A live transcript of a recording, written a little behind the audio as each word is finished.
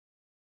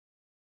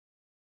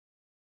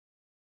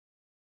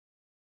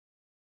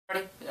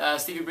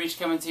Stevie Breach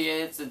coming to you.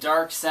 It's a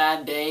dark,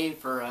 sad day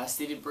for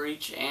Stevie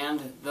Breach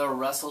and the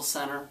Wrestle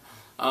Center.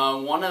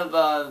 One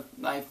of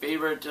my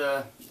favorite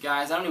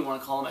guys, I don't even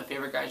want to call him my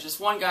favorite guy, just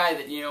one guy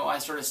that I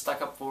sort of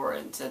stuck up for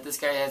and said this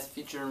guy has a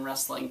future in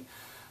wrestling,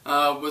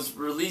 was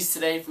released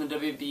today from the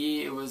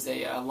WWE. It was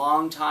a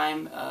long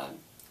time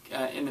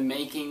in the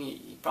making.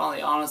 He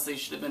probably honestly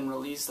should have been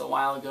released a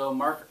while ago.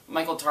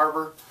 Michael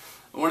Tarver,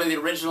 one of the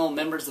original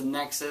members of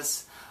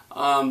Nexus.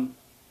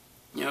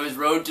 His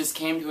road just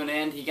came to an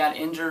end. He got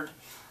injured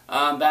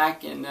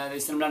back, and they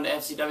sent him down to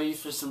FCW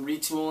for some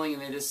retooling,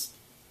 and they just,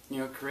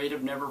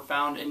 creative never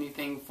found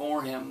anything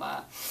for him.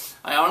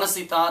 I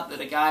honestly thought that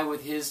a guy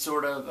with his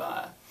sort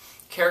of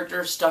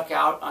character stuck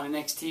out on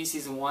NXT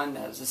Season 1.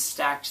 That was a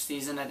stacked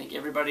season. I think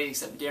everybody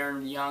except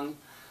Darren Young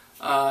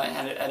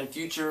had a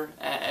future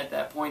at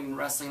that point in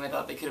wrestling. I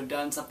thought they could have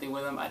done something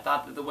with him. I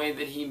thought that the way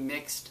that he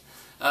mixed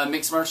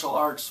martial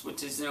arts,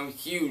 which is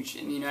huge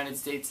in the United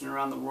States and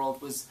around the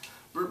world, was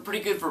pretty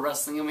good for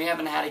wrestling, and we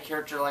haven't had a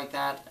character like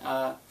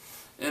that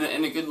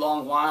in a good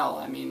long while.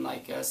 I mean,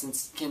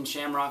 since Ken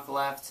Shamrock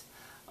left,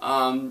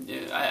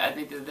 I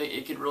think that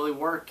it could really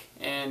work.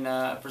 And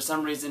for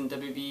some reason,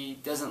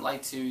 WWE doesn't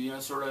like to,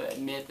 sort of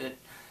admit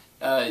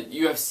that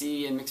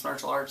UFC and mixed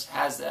martial arts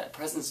has that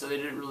presence, so they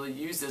didn't really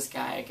use this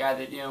guy, a guy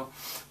that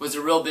was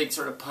a real big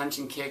sort of punch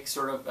and kick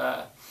sort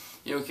of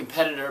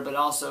competitor, but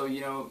also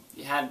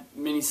he had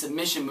many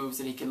submission moves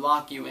that he could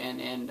lock you in,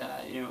 and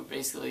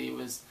basically it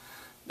was.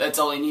 That's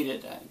all he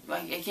needed. I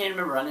can't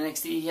remember, on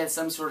NXT he had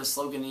some sort of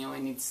slogan, he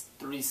only needs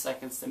 3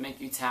 seconds to make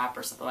you tap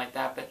or something like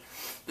that. But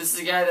this is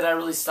a guy that I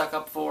really stuck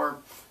up for.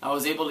 I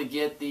was able to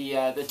get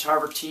the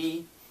Tarver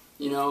T,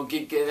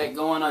 get that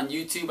going on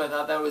YouTube. I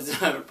thought that was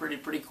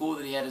pretty cool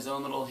that he had his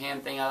own little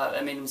hand thing. I thought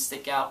that made him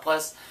stick out.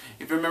 Plus,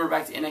 if you remember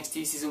back to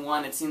NXT Season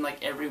 1, it seemed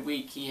like every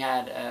week he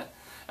had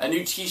a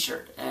new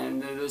t-shirt,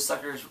 and those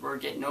suckers were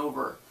getting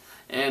over.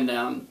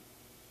 And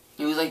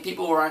it was like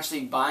people were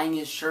actually buying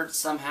his shirts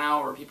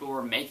somehow, or people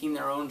were making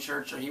their own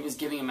shirts, or he was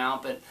giving them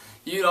out. But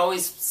you'd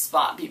always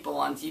spot people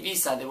on TV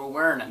side that were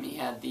wearing them. He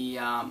had the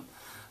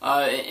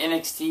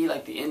NXT,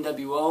 like the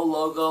NWO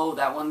logo,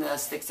 that one that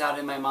sticks out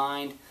in my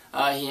mind.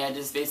 He had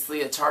just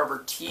basically a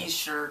Tarver T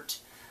shirt,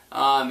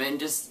 and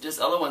just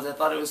other ones. I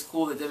thought it was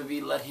cool that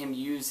WWE let him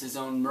use his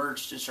own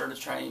merch to sort of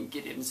try and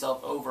get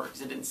himself over,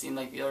 because it didn't seem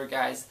like the other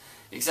guys,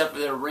 except for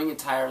their ring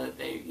attire that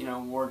they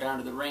wore down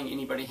to the ring,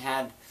 anybody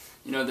had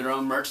their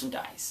own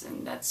merchandise.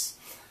 And that's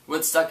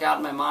what stuck out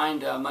in my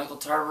mind. Michael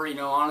Tarver,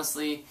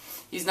 honestly,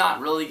 he's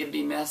not really going to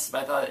be missed,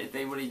 but I thought if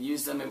they would have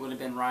used him, it would have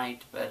been right.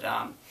 But,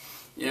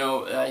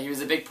 he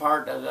was a big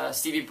part of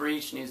Stevie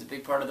Breach, and he was a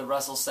big part of the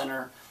Wrestle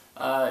Center.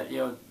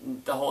 The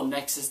whole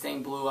Nexus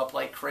thing blew up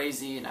like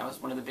crazy, and I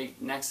was one of the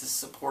big Nexus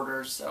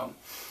supporters, so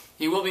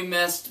he will be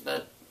missed,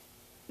 but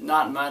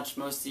not much.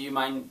 Most of you,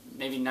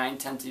 maybe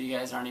 9/10 of you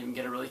guys aren't even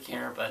going to really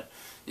care, but,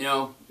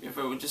 if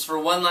it was just for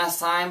one last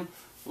time,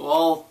 we'll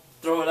all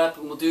throw it up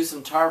and we'll do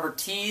some Tarver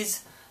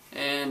T's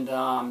and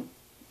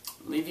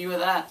leave you with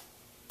that.